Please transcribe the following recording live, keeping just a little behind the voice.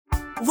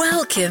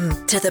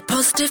Welcome to the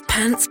Positive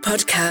Pants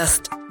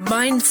Podcast.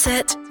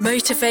 Mindset,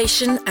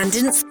 motivation and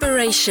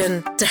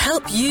inspiration to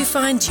help you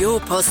find your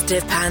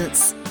positive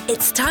pants.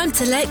 It's time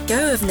to let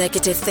go of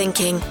negative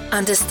thinking,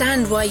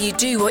 understand why you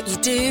do what you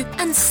do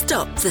and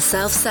stop the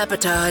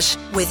self-sabotage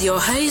with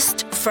your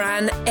host,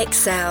 Fran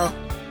Excel.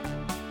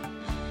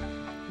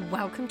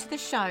 Welcome to the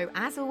show.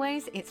 As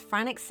always, it's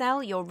Fran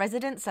Excel, your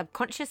resident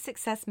subconscious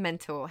success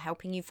mentor,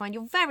 helping you find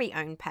your very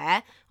own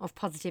pair of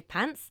positive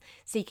pants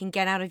so you can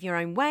get out of your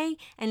own way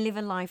and live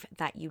a life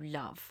that you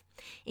love.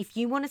 If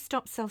you want to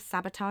stop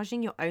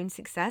self-sabotaging your own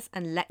success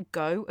and let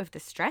go of the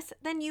stress,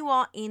 then you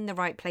are in the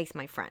right place,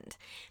 my friend.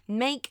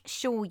 Make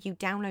sure you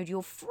download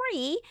your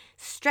free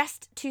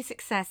Stressed to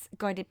Success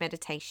guided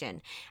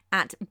meditation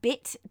at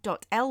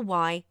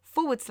bit.ly/stress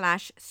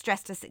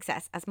to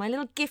success as my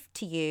little gift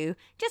to you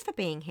just for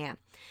being here.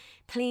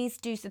 Please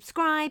do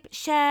subscribe,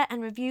 share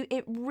and review.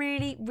 It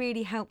really,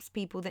 really helps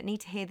people that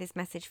need to hear this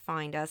message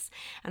find us,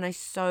 and I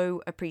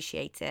so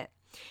appreciate it.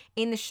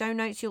 In the show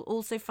notes, you'll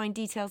also find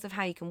details of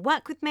how you can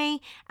work with me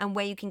and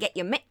where you can get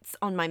your mitts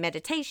on my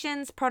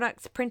meditations,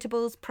 products,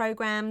 printables,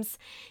 programs.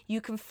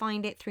 You can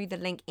find it through the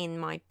link in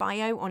my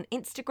bio on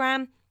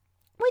Instagram,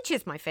 which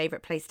is my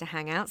favorite place to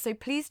hang out. So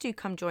please do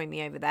come join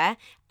me over there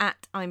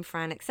at I'm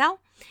Fran Excel.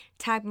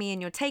 Tag me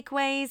in your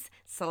takeaways,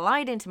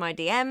 slide into my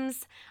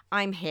DMs.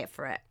 I'm here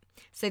for it.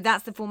 So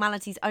that's the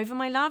formalities over,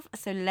 my love.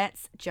 So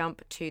let's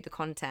jump to the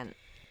content.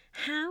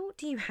 How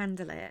do you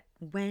handle it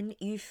when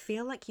you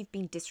feel like you've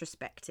been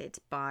disrespected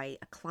by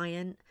a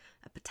client,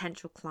 a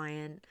potential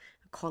client,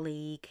 a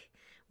colleague?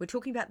 We're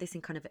talking about this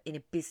in a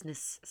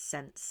business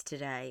sense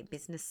today,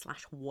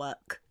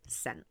 business/work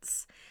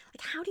sense.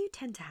 Like, how do you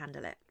tend to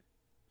handle it?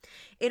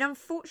 It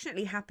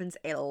unfortunately happens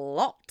a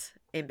lot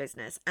in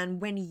business.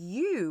 And when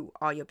you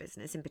are your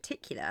business in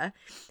particular,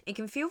 it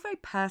can feel very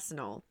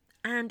personal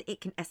and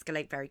it can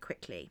escalate very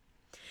quickly.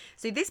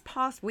 So this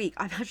past week,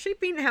 I've actually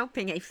been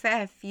helping a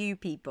fair few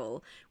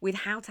people with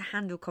how to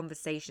handle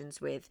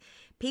conversations with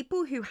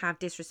people who have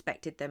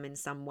disrespected them in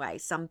some way,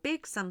 some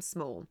big, some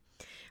small.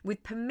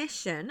 With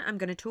permission, I'm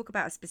going to talk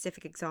about a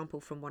specific example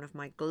from one of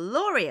my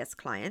glorious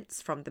clients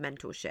from the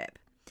mentorship.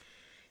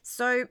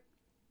 So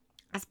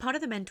as part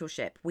of the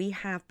mentorship, we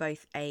have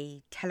both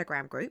a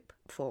Telegram group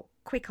for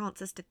quick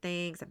answers to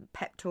things and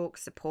pep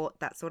talks, support,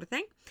 that sort of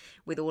thing,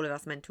 with all of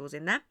us mentors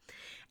in there.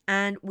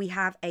 And we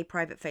have a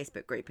private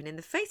Facebook group. And in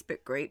the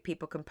Facebook group,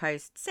 people can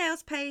post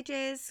sales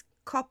pages,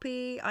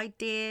 copy,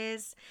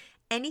 ideas,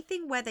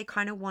 anything where they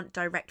kind of want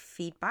direct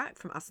feedback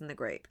from us in the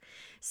group.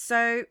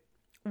 So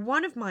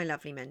one of my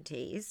lovely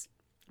mentees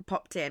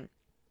popped in,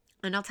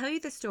 and I'll tell you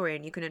the story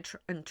and you can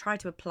try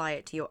to apply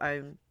it to your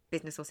own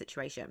business or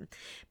situation.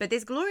 But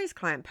this glorious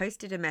client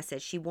posted a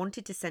message she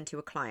wanted to send to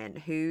a client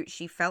who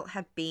she felt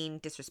had been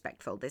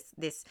disrespectful.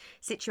 This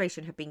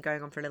situation had been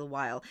going on for a little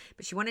while,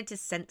 but she wanted to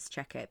sense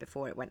check it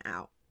before it went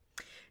out.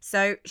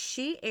 So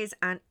she is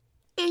an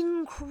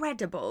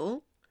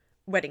incredible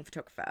wedding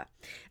photographer,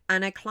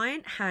 and a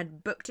client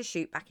had booked a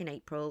shoot back in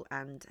April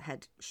and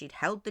she'd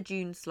held the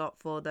June slot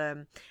for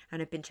them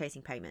and had been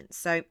chasing payments.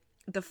 So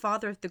the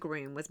father of the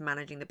groom was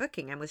managing the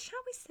booking and was,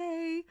 shall we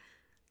say,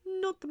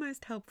 not the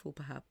most helpful,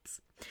 perhaps.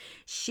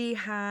 She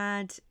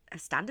had a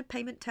standard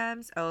payment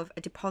terms of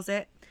a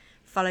deposit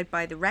followed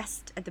by the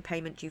rest of the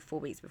payment due 4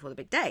 weeks before the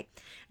big day.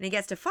 And he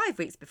gets to 5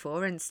 weeks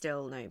before and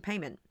still no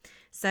payment.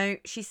 So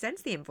she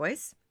sends the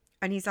invoice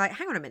and he's like,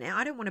 hang on a minute,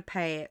 I don't want to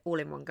pay it all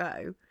in one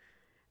go.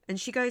 And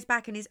she goes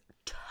back and is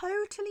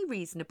totally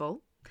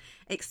reasonable,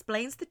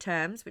 explains the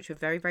terms, which were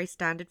very, very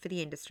standard for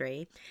the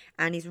industry,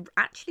 and is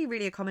actually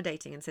really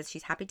accommodating and says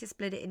she's happy to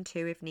split it in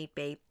two if need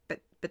be,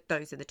 but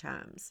those are the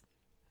terms.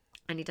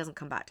 And he doesn't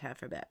come back to her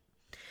for a bit.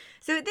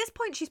 So at this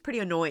point, she's pretty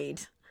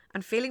annoyed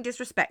and feeling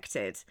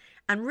disrespected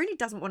and really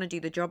doesn't want to do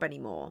the job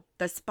anymore.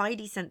 The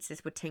spidey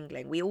senses were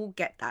tingling. We all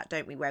get that,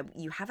 don't we? Where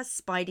you have a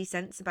spidey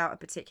sense about a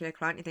particular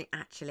client, you think,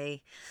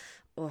 actually,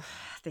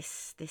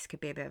 this could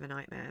be a bit of a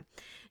nightmare.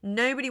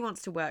 Nobody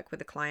wants to work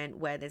with a client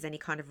where there's any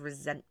kind of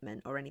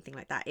resentment or anything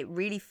like that. It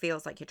really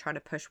feels like you're trying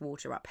to push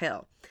water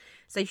uphill.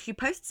 So she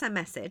posts a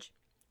message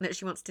that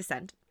she wants to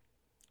send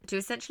to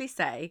essentially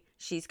say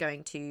she's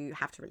going to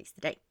have to release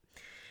the date.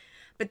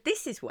 But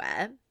this is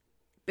where,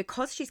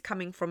 because she's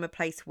coming from a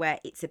place where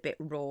it's a bit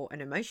raw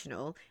and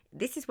emotional,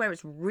 this is where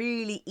it's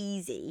really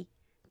easy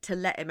to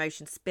let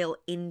emotion spill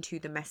into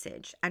the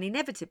message. And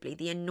inevitably,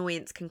 the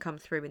annoyance can come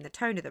through in the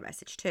tone of the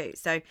message too.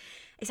 So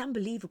it's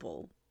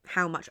unbelievable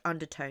how much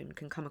undertone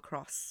can come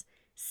across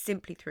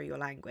simply through your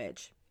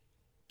language.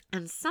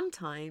 And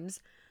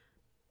sometimes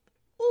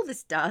all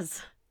this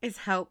does is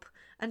help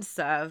and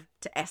serve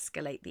to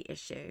escalate the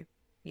issue.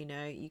 You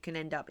know, you can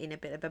end up in a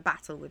bit of a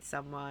battle with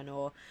someone,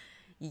 or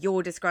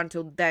you're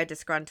disgruntled, they're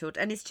disgruntled,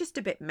 and it's just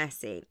a bit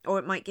messy. Or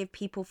it might give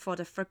people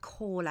fodder for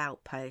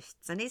call-out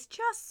posts, and it's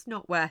just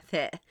not worth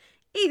it.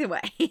 Either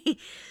way.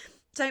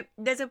 So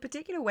there's a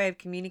particular way of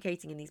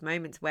communicating in these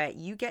moments where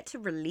you get to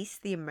release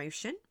the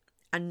emotion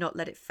and not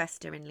let it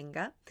fester and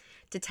linger,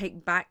 to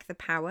take back the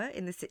power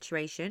in the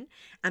situation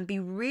and be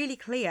really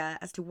clear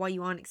as to why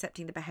you aren't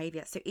accepting the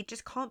behavior. So it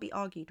just can't be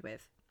argued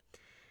with.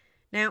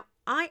 Now,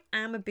 I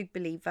am a big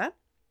believer,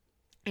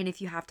 and if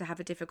you have to have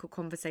a difficult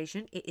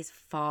conversation, it is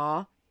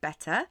far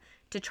better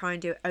to try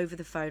and do it over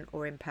the phone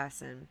or in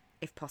person,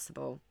 if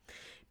possible,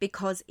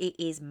 because it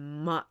is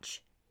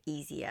much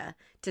easier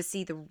to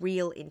see the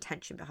real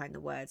intention behind the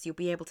words. You'll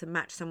be able to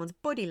match someone's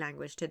body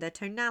language to their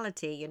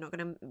tonality. You're not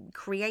going to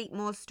create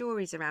more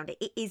stories around it.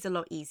 It is a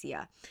lot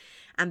easier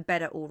and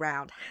better all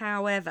round.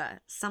 However,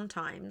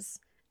 sometimes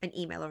an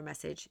email or a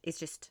message is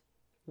just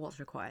what's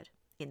required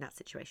in that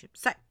situation.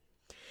 So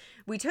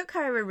we took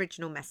her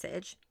original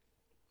message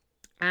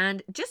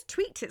and just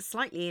tweaked it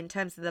slightly in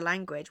terms of the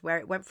language, where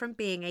it went from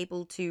being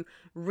able to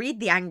read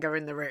the anger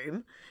in the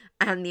room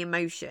and the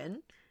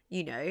emotion,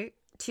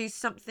 to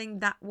something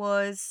that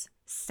was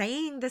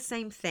saying the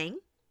same thing,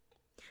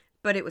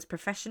 but it was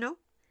professional,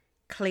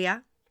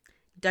 clear,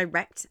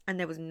 direct, and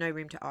there was no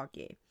room to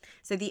argue.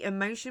 So the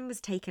emotion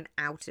was taken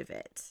out of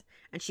it,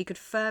 and she could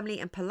firmly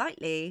and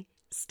politely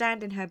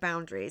stand in her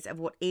boundaries of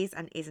what is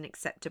and isn't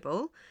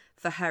acceptable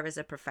for her as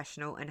a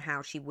professional and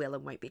how she will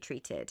and won't be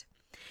treated.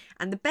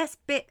 And the best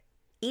bit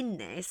in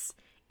this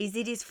is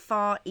it is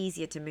far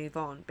easier to move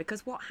on,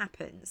 because what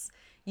happens?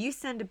 You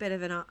send a bit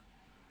of an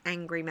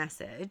angry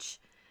message,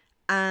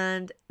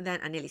 and then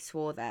I nearly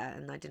swore there,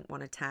 and I didn't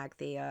want to tag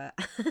the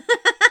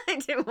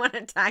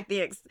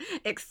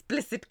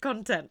explicit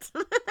content.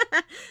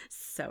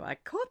 So I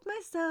caught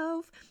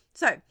myself.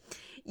 So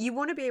you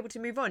want to be able to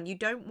move on. You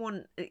don't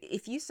want,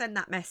 if you send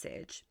that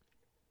message,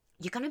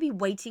 you're going to be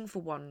waiting for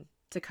one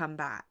to come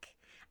back,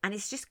 and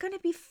it's just going to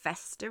be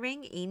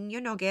festering in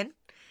your noggin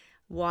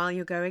while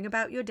you're going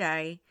about your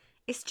day.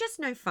 It's just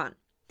no fun.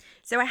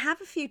 So I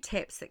have a few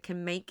tips that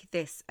can make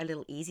this a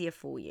little easier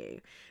for you,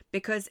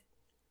 because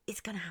it's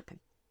going to happen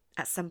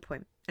at some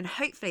point, and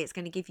hopefully it's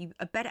going to give you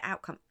a better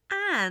outcome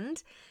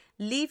and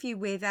leave you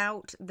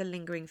without the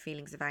lingering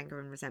feelings of anger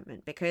and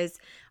resentment, because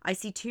I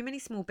see too many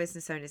small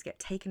business owners get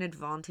taken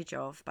advantage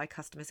of by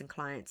customers and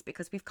clients,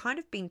 because we've kind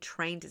of been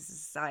trained as a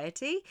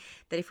society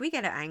that if we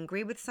get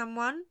angry with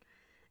someone,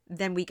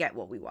 then we get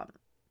what we want.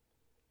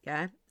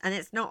 Yeah. And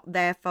it's not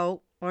their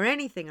fault or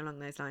anything along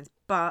those lines,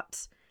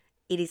 but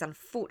it is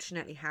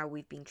unfortunately how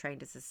we've been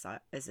trained as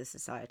a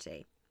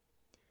society.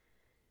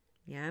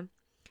 Yeah.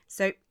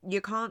 So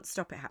you can't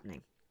stop it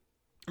happening,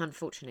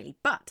 unfortunately,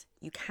 but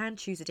you can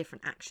choose a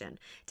different action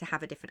to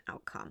have a different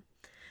outcome.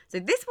 So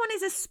this one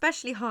is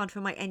especially hard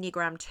for my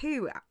Enneagram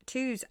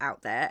 2s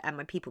out there and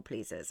my people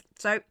pleasers.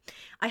 So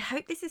I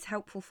hope this is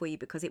helpful for you,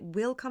 because it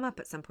will come up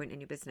at some point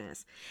in your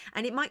business.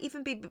 And it might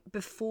even be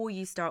before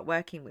you start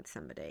working with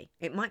somebody.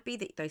 It might be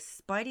that those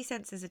spidey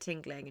senses are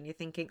tingling and you're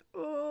thinking,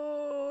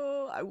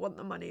 oh, I want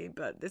the money,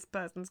 but this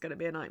person's going to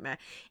be a nightmare.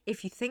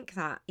 If you think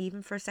that,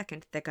 even for a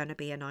second, they're going to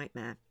be a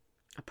nightmare.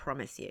 I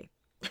promise you.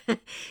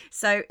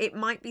 So it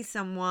might be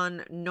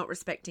someone not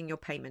respecting your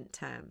payment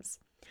terms,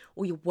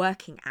 or your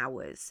working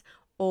hours,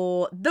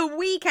 or the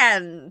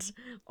weekend,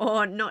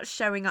 or not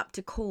showing up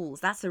to calls.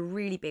 That's a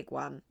really big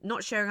one.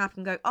 Not showing up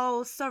and go,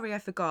 oh, sorry, I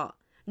forgot.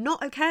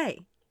 Not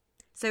okay.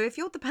 So if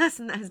you're the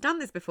person that has done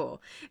this before,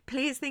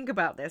 please think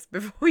about this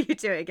before you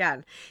do it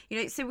again.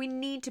 So we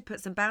need to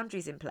put some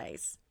boundaries in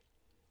place.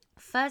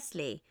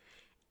 Firstly,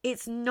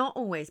 it's not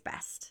always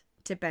best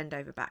to bend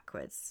over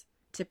backwards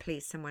to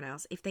please someone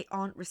else if they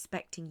aren't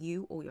respecting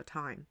you or your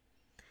time.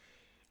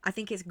 I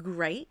think it's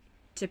great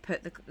to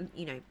put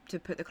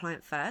the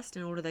client first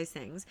and all of those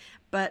things,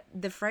 but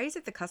the phrase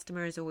 "if the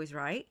customer is always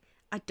right,"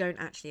 I don't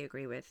actually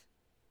agree with.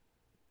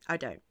 I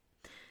don't.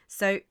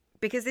 So,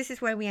 because this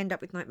is where we end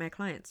up with nightmare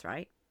clients,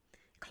 right?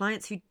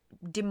 Clients who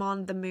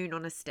demand the moon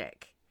on a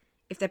stick.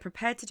 If they're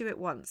prepared to do it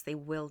once, they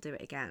will do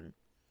it again.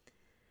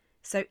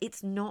 So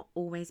it's not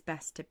always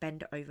best to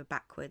bend over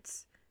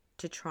backwards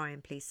to try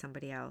and please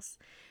somebody else.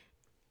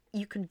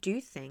 You can do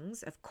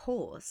things, of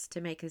course, to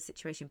make a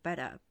situation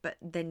better, but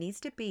there needs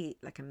to be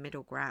like a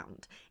middle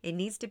ground. It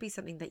needs to be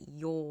something that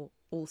you're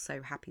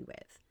also happy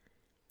with.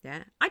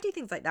 Yeah, I do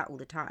things like that all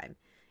the time.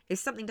 If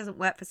something doesn't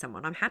work for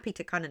someone, I'm happy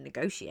to kind of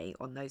negotiate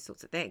on those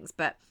sorts of things,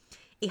 but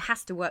it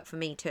has to work for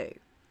me too.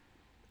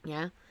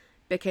 Yeah,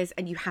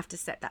 and you have to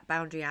set that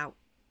boundary out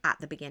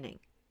at the beginning.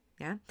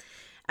 Yeah.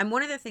 And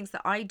one of the things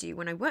that I do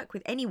when I work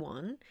with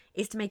anyone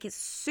is to make it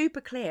super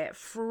clear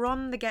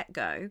from the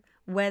get-go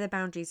where the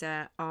boundaries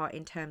are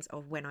in terms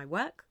of when I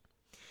work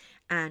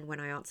and when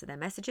I answer their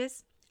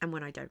messages and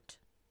when I don't.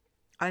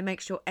 I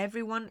make sure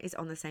everyone is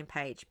on the same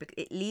page, because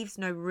it leaves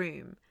no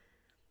room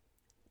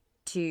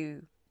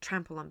to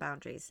trample on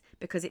boundaries,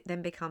 because it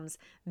then becomes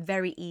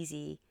very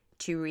easy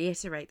to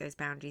reiterate those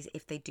boundaries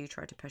if they do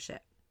try to push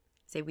it.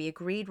 So we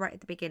agreed right at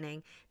the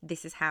beginning,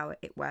 this is how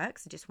it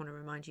works. I just want to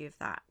remind you of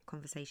that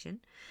conversation.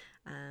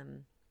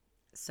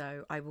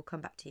 So I will come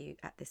back to you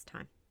at this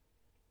time.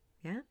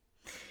 Yeah.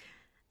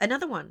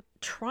 Another one,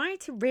 try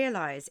to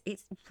realize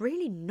it's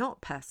really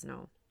not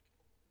personal.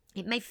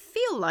 It may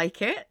feel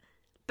like it,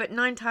 but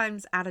 9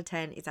 times out of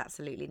 10 it's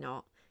absolutely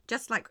not.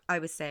 just like I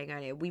was saying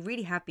earlier, we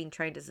really have been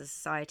trained as a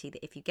society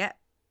that if you get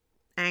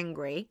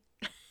angry,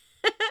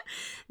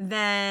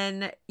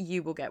 then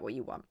you will get what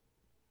you want.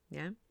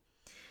 Yeah.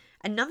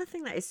 Another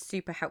thing that is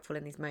super helpful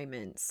in these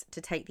moments to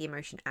take the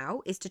emotion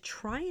out is to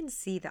try and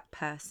see that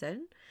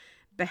person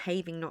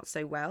behaving not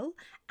so well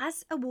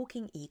as a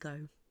walking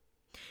ego.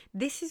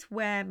 This is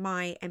where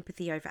my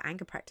empathy over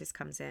anger practice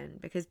comes in,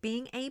 because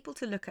being able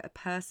to look at a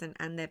person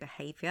and their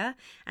behavior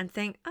and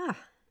think,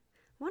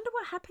 wonder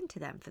what happened to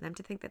them for them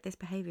to think that this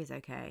behavior is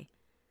okay,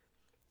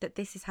 that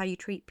this is how you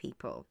treat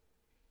people.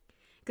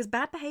 Because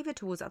bad behavior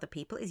towards other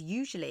people is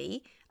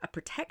usually a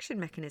protection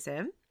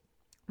mechanism,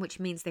 which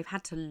means they've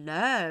had to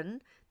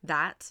learn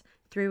that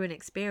through an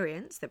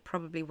experience that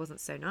probably wasn't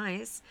so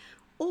nice,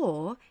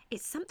 or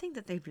it's something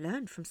that they've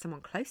learned from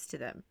someone close to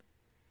them.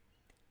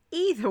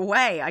 Either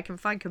way, I can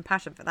find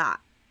compassion for that,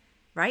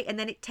 right? And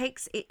then it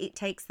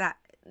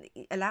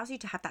allows you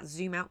to have that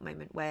zoom out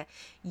moment where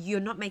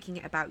you're not making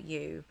it about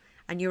you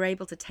and you're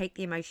able to take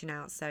the emotion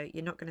out. So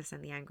you're not going to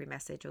send the angry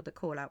message or the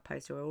call out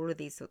post or all of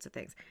these sorts of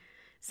things.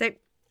 So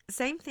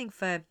same thing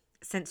for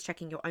sense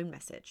checking your own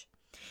message.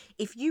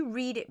 If you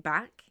read it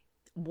back,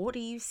 what do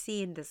you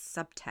see in the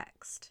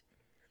subtext?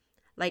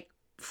 Like,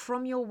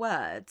 from your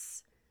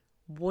words,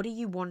 what are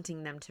you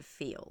wanting them to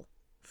feel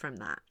from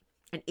that?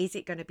 And is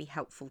it going to be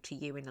helpful to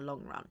you in the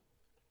long run?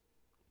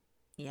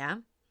 Yeah.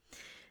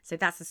 So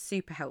that's a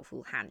super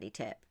helpful, handy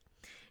tip.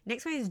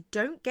 Next one is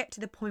don't get to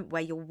the point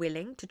where you're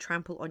willing to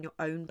trample on your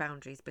own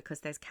boundaries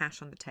because there's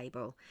cash on the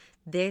table.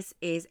 This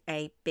is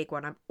a big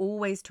one. I'm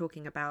always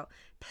talking about,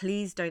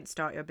 please don't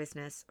start your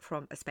business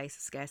from a space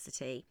of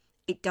scarcity.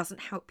 It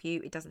doesn't help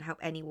you. It doesn't help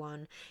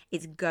anyone.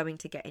 It's going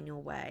to get in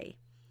your way.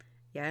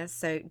 Yeah.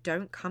 So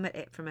don't come at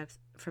it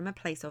from a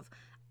place of,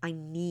 I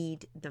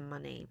need the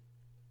money.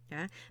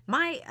 Yeah.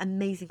 My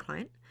amazing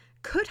client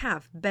could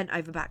have bent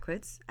over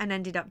backwards and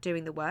ended up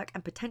doing the work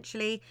and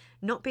potentially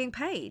not being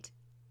paid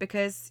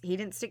because he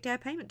didn't stick to her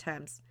payment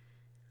terms.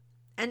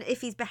 And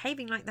if he's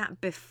behaving like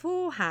that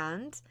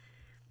beforehand,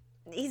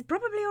 he's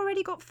probably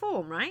already got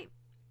form, right?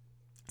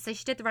 So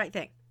she did the right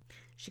thing.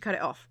 She cut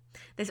it off.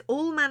 There's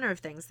all manner of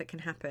things that can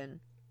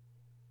happen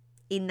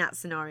in that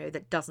scenario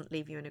that doesn't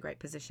leave you in a great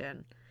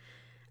position.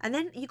 And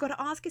then you've got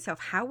to ask yourself,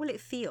 how will it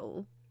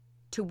feel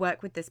to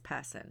work with this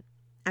person?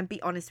 And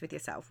be honest with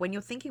yourself. When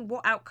you're thinking,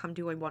 what outcome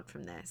do I want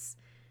from this?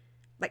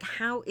 Like,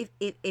 how,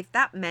 if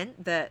that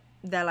meant that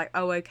they're like,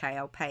 oh, okay,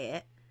 I'll pay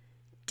it.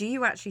 Do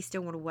you actually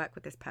still want to work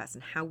with this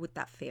person? How would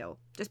that feel?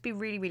 Just be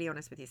really, really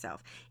honest with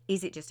yourself.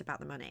 Is it just about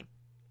the money?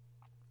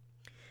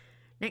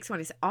 Next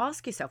one is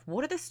ask yourself,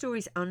 what are the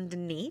stories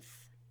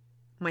underneath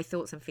my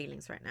thoughts and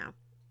feelings right now?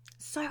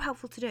 So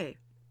helpful to do.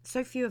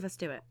 So few of us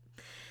do it.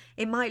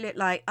 It might look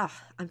like,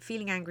 I'm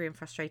feeling angry and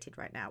frustrated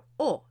right now.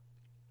 Or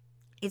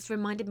it's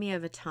reminded me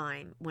of a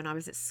time when I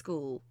was at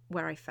school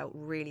where I felt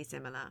really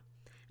similar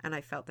and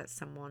I felt that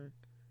someone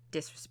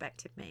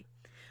disrespected me.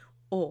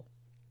 Or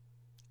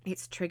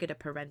it's triggered a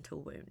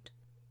parental wound.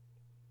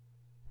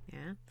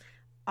 Yeah.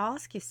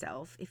 Ask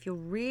yourself if you're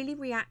really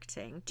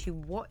reacting to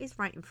what is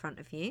right in front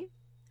of you.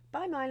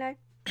 Bye, Milo.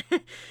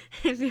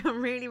 If you're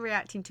really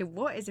reacting to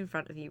what is in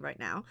front of you right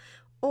now,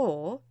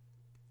 or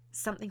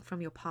something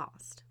from your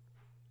past.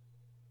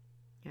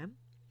 Yeah.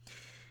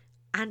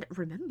 And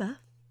remember,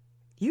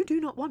 you do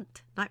not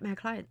want nightmare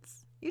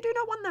clients. You do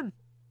not want them.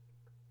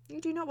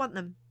 You do not want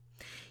them.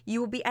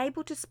 You will be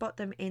able to spot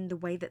them in the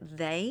way that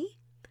they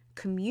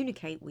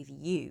communicate with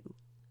you.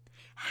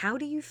 How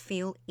do you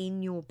feel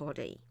in your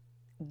body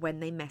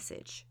when they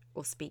message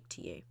or speak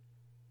to you?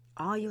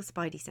 Are your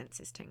spidey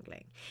senses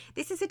tingling?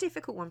 This is a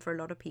difficult one for a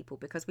lot of people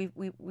because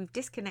we've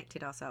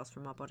disconnected ourselves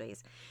from our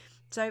bodies.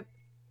 So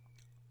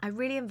I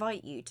really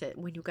invite you to,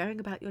 when you're going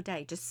about your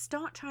day, just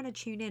start trying to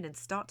tune in and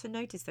start to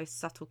notice those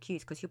subtle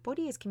cues, because your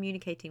body is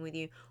communicating with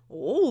you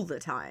all the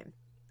time,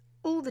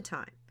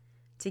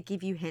 to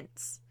give you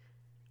hints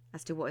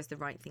as to what is the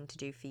right thing to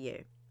do for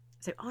you.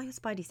 So are your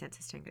spidey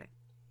senses tingling?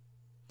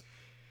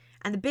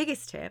 And the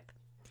biggest tip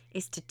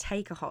is to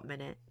take a hot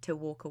minute to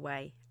walk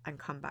away and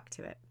come back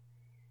to it.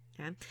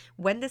 Yeah?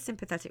 When the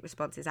sympathetic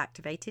response is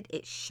activated,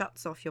 it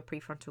shuts off your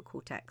prefrontal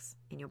cortex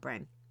in your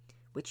brain,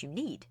 which you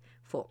need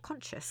for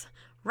conscious,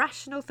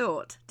 rational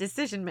thought,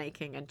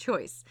 decision-making and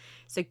choice.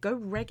 So go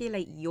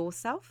regulate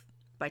yourself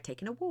by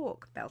taking a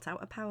walk, belt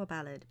out a power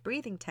ballad,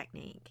 breathing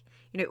technique.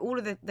 All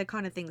of the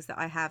kind of things that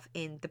I have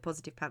in the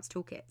Positive Pants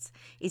Toolkits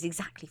is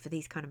exactly for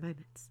these kind of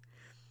moments.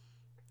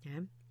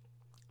 Yeah.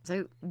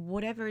 So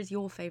whatever is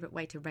your favourite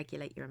way to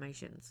regulate your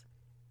emotions.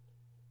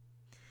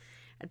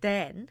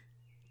 Then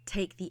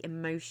take the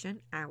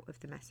emotion out of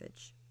the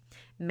message.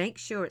 Make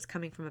sure it's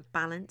coming from a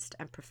balanced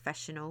and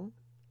professional,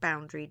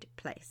 boundaried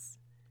place.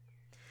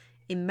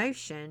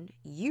 Emotion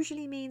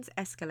usually means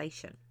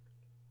escalation.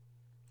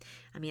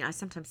 I mean, I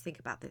sometimes think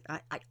about this.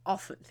 I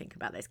often think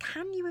about this.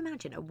 Can you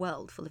imagine a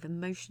world full of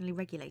emotionally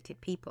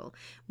regulated people?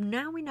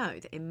 Now we know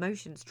that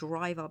emotions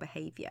drive our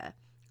behaviour,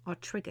 our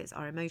triggers,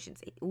 our emotions.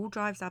 It all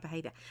drives our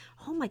behaviour.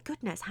 Oh my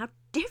goodness, how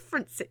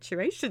different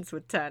situations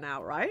would turn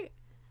out, right?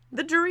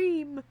 The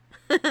dream.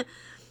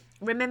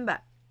 Remember,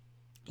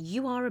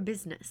 You are a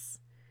business.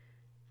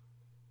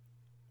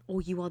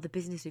 Or you are the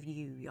business of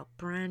you, your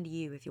brand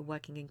you if you're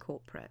working in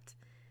corporate.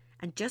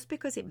 And just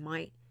because it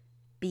might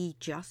be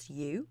just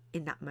you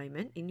in that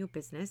moment in your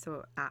business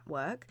or at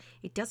work,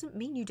 it doesn't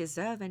mean you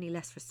deserve any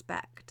less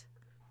respect.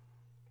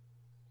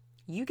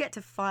 You get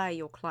to fire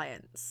your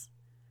clients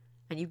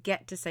and you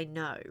get to say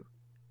no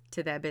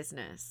to their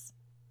business.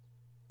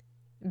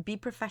 Be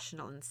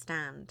professional and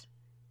stand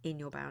in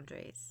your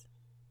boundaries.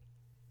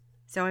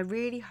 So I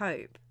really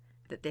hope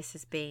that this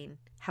has been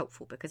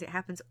helpful, because it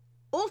happens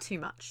all too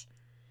much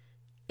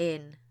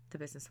in the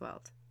business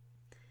world.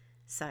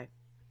 So,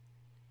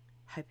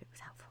 hope it was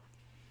helpful.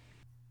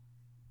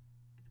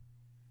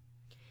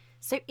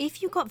 So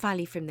if you got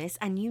value from this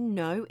and you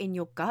know in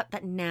your gut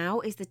that now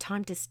is the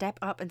time to step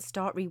up and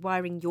start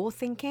rewiring your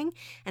thinking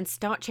and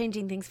start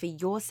changing things for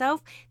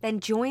yourself, then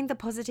join the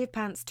Positive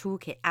Pants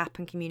Toolkit app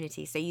and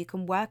community so you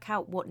can work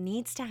out what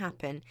needs to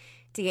happen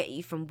to get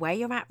you from where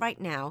you're at right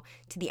now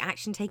to the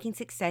action-taking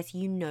success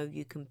you know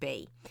you can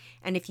be.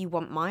 And if you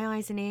want my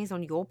eyes and ears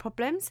on your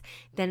problems,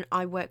 then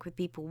I work with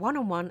people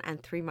one-on-one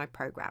and through my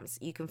programs.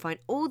 You can find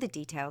all the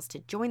details to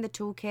join the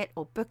toolkit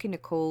or book in a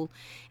call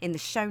in the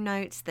show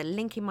notes, the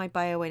link in my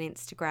bio on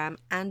Instagram,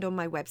 and on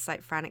my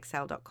website,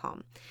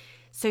 franexcel.com.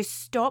 So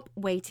stop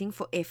waiting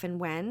for if and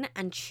when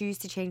and choose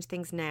to change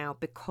things now,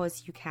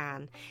 because you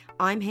can.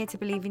 I'm here to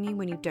believe in you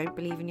when you don't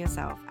believe in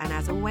yourself. And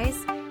as always,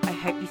 I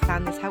hope you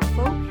found this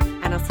helpful,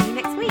 and I'll see you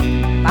next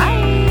week.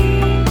 Bye!